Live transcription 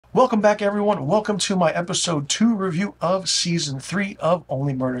Welcome back, everyone. Welcome to my episode 2 review of season 3 of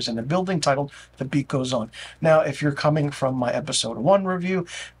Only Murders in the Building, titled The Beat Goes On. Now, if you're coming from my episode 1 review,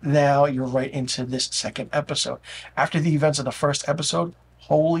 now you're right into this second episode. After the events of the first episode,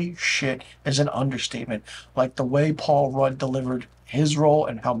 holy shit is an understatement. Like the way Paul Rudd delivered his role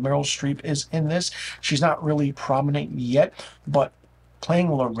and how Meryl Streep is in this. She's not really prominent yet, but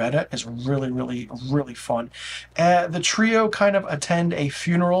playing Loretta is really, really, really fun. The trio kind of attend a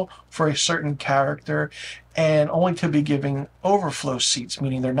funeral for a certain character and only to be giving overflow seats,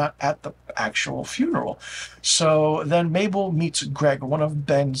 meaning they're not at the actual funeral. So then Mabel meets Greg, one of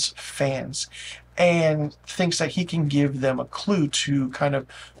Ben's fans, and thinks that he can give them a clue to kind of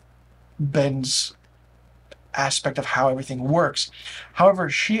Ben's aspect of how everything works. However,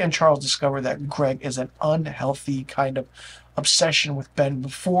 she and Charles discover that Greg is an unhealthy kind of obsession with Ben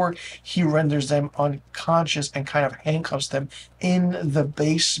before he renders them unconscious and kind of handcuffs them in the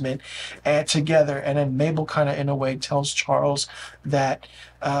basement together. And then Mabel kind of, in a way, tells Charles that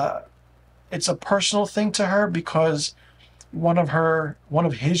it's a personal thing to her because one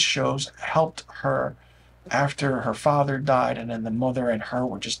of his shows helped her after her father died, and then the mother and her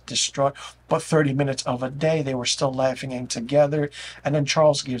were just distraught. But 30 minutes of a day, they were still laughing and together. And then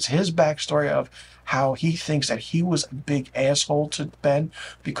Charles gives his backstory of how he thinks that he was a big asshole to Ben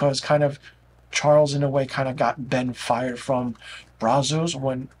because kind of Charles, in a way, kind of got Ben fired from Brazos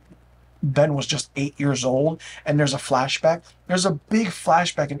when Ben was just 8 years old, and there's a flashback. There's a big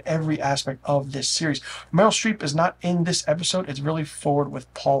flashback in every aspect of this series. Meryl Streep is not in this episode. It's really forward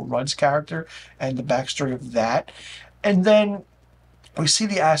with Paul Rudd's character and the backstory of that. And then we see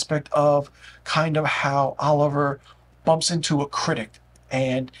the aspect of kind of how Oliver bumps into a critic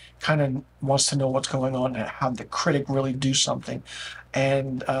and kind of wants to know what's going on and how the critic really do something.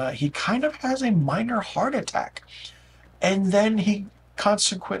 And he kind of has a minor heart attack. And then he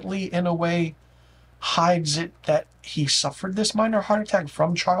consequently, in a way, hides it that he suffered this minor heart attack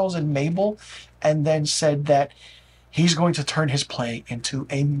from Charles and Mabel, and then said that he's going to turn his play into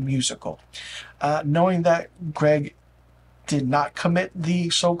a musical. Knowing that Greg did not commit the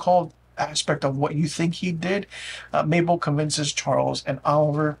so-called aspect of what you think he did, Mabel convinces Charles and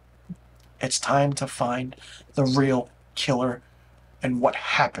Oliver it's time to find the real killer and what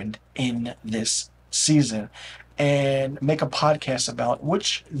happened in this season and make a podcast about,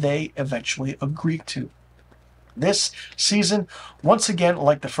 which they eventually agreed to. This season, once again,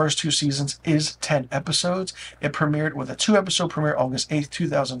 like the first two seasons, is 10 episodes. It premiered with a 2-episode premiere August 8th,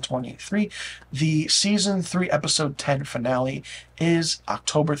 2023. The season 3, episode 10 finale is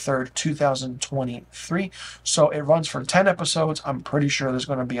October 3rd, 2023. So it runs for 10 episodes. I'm pretty sure there's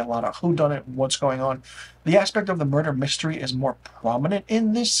going to be a lot of whodunit, what's going on. The aspect of the murder mystery is more prominent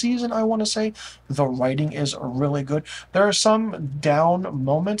in this season, I want to say. The writing is really good. There are some down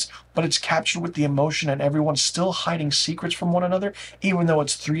moments, but it's captured with the emotion and everyone's still hiding secrets from one another, even though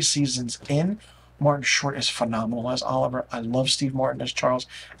it's 3 seasons in. Martin Short is phenomenal as Oliver. I love Steve Martin as Charles.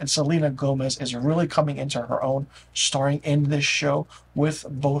 And Selena Gomez is really coming into her own, starring in this show with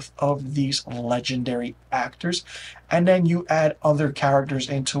both of these legendary actors. And then you add other characters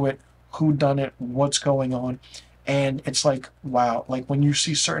into it, who done it, what's going on. And it's like, wow, like when you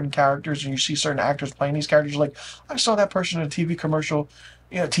see certain characters and you see certain actors playing these characters, you're like, I saw that person in a TV commercial,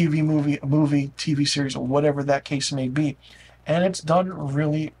 TV movie, TV series, or whatever that case may be. And it's done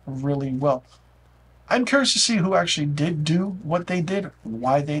really, really well. I'm curious to see who actually did do what they did,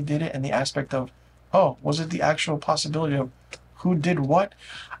 why they did it, and the aspect of, oh, was it the actual possibility of who did what?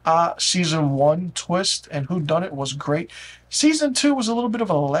 Season 1 twist and who done it was great. Season 2 was a little bit of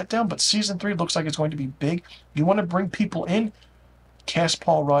a letdown, but season 3 looks like it's going to be big. You want to bring people in? Cast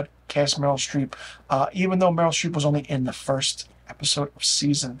Paul Rudd, cast Meryl Streep. Even though Meryl Streep was only in the first episode of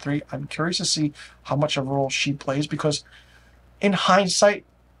season 3, I'm curious to see how much of a role she plays because, in hindsight,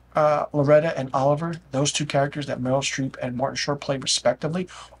 Loretta and Oliver, those two characters that Meryl Streep and Martin Short play respectively,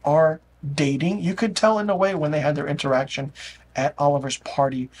 are dating. You could tell in a way when they had their interaction at Oliver's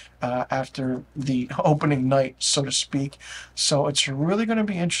party after the opening night, so to speak. So it's really going to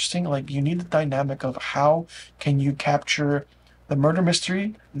be interesting. Like, you need the dynamic of how can you capture the murder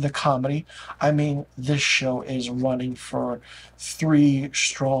mystery, the comedy. I mean, this show is running for 3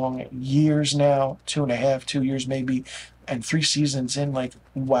 strong years now, 2.5, 2 years maybe, and 3 seasons in. Like,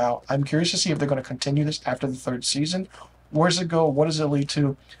 wow. I'm curious to see if they're going to continue this after the 3rd season. Where does it go? What does it lead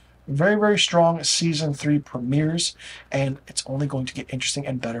to? Very, very strong season 3 premieres, and it's only going to get interesting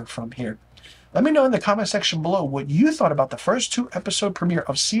and better from here. Let me know in the comment section below what you thought about the first 2-episode premiere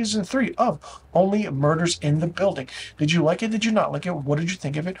of Season 3 of Only Murders in the Building. Did you like it? Did you not like it? What did you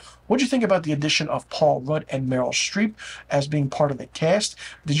think of it? What did you think about the addition of Paul Rudd and Meryl Streep as being part of the cast?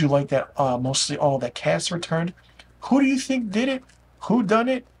 Did you like that mostly all of the cast returned? Who do you think did it? Who done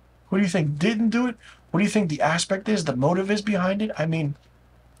it? Who do you think didn't do it? What do you think the aspect is, the motive is behind it? I mean,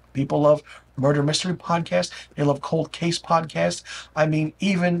 people love murder mystery podcasts. They love cold case podcasts. I mean,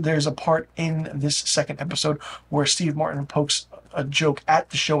 even there's a part in this second episode where Steve Martin pokes a joke at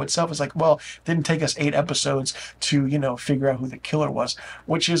the show itself. It's like, well, it didn't take us 8 episodes to, figure out who the killer was,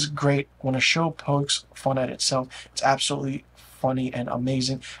 which is great. When a show pokes fun at itself, it's absolutely funny and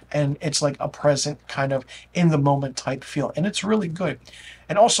amazing, and it's like a present kind of in the moment type feel, and it's really good.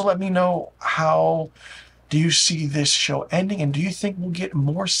 And also let me know, how do you see this show ending, and do you think we'll get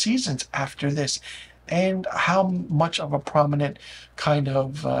more seasons after this, and how much of a prominent kind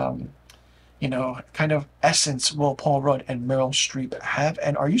of essence will Paul Rudd and Meryl Streep have?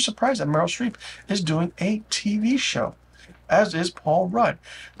 And are you surprised that Meryl Streep is doing a TV show, as is Paul Rudd?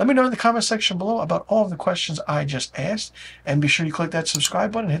 Let me know in the comment section below about all of the questions I just asked, and be sure you click that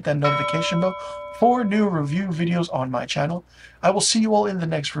subscribe button and hit that notification bell for new review videos on my channel. I will see you all in the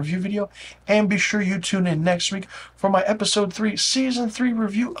next review video, and be sure you tune in next week for my episode 3 season 3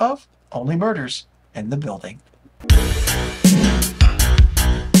 review of Only Murders in the Building.